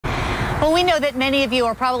Well, we know that many of you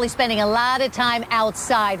are probably spending a lot of time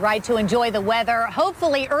outside, right, to enjoy the weather,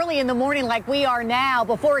 hopefully early in the morning like we are now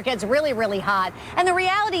before it gets really, really hot. And the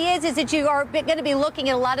reality is that you are going to be looking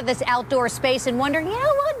at a lot of this outdoor space and wondering, you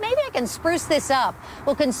know what, maybe I can spruce this up.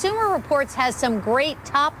 Well, Consumer Reports has some great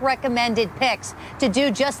top recommended picks to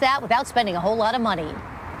do just that without spending a whole lot of money.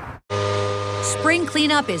 Spring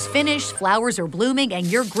cleanup is finished, flowers are blooming, and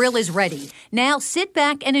your grill is ready. Now sit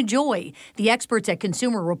back and enjoy. The experts at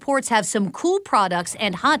Consumer Reports have some cool products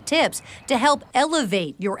and hot tips to help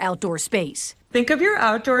elevate your outdoor space. Think of your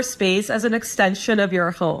outdoor space as an extension of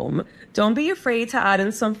your home. Don't be afraid to add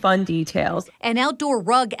in some fun details. An outdoor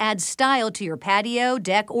rug adds style to your patio,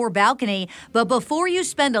 deck, or balcony. But before you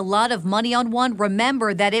spend a lot of money on one,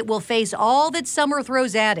 remember that it will face all that summer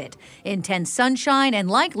throws at it. Intense sunshine and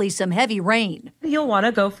likely some heavy rain. You'll want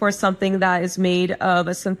to go for something that is made of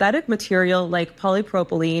a synthetic material like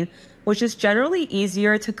polypropylene, which is generally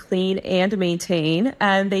easier to clean and maintain,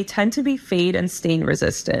 and they tend to be fade and stain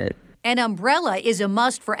resistant. An umbrella is a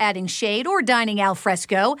must for adding shade or dining al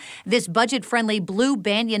fresco. This budget-friendly blue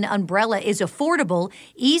banyan umbrella is affordable,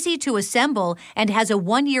 easy to assemble, and has a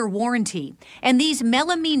 1-year warranty. And these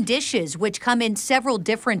melamine dishes, which come in several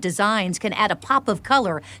different designs, can add a pop of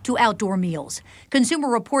color to outdoor meals. Consumer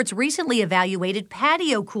Reports recently evaluated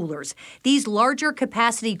patio coolers. These larger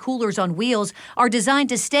capacity coolers on wheels are designed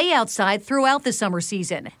to stay outside throughout the summer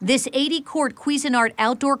season. This 80-quart Cuisinart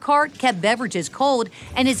outdoor cart kept beverages cold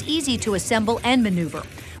and is easy to assemble and maneuver.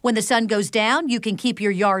 When the sun goes down, you can keep your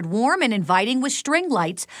yard warm and inviting with string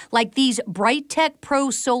lights like these Brightech Pro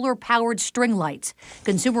solar-powered string lights.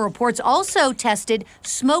 Consumer Reports also tested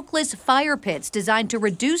smokeless fire pits designed to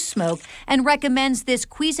reduce smoke and recommends this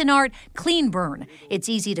Cuisinart Clean Burn. It's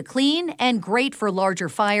easy to clean and great for larger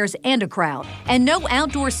fires and a crowd. And no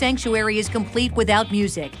outdoor sanctuary is complete without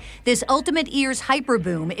music. This Ultimate Ears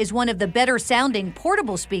Hyperboom is one of the better-sounding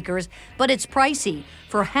portable speakers, but it's pricey.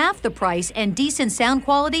 For half the price and decent sound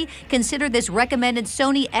quality, consider this recommended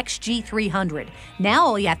Sony XG300. Now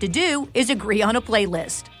all you have to do is agree on a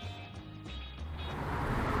playlist.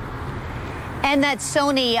 And that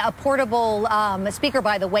Sony portable speaker,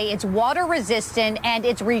 by the way, it's water resistant and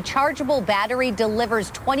its rechargeable battery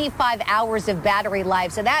delivers 25 hours of battery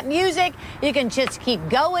life. So that music, you can just keep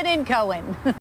going and going.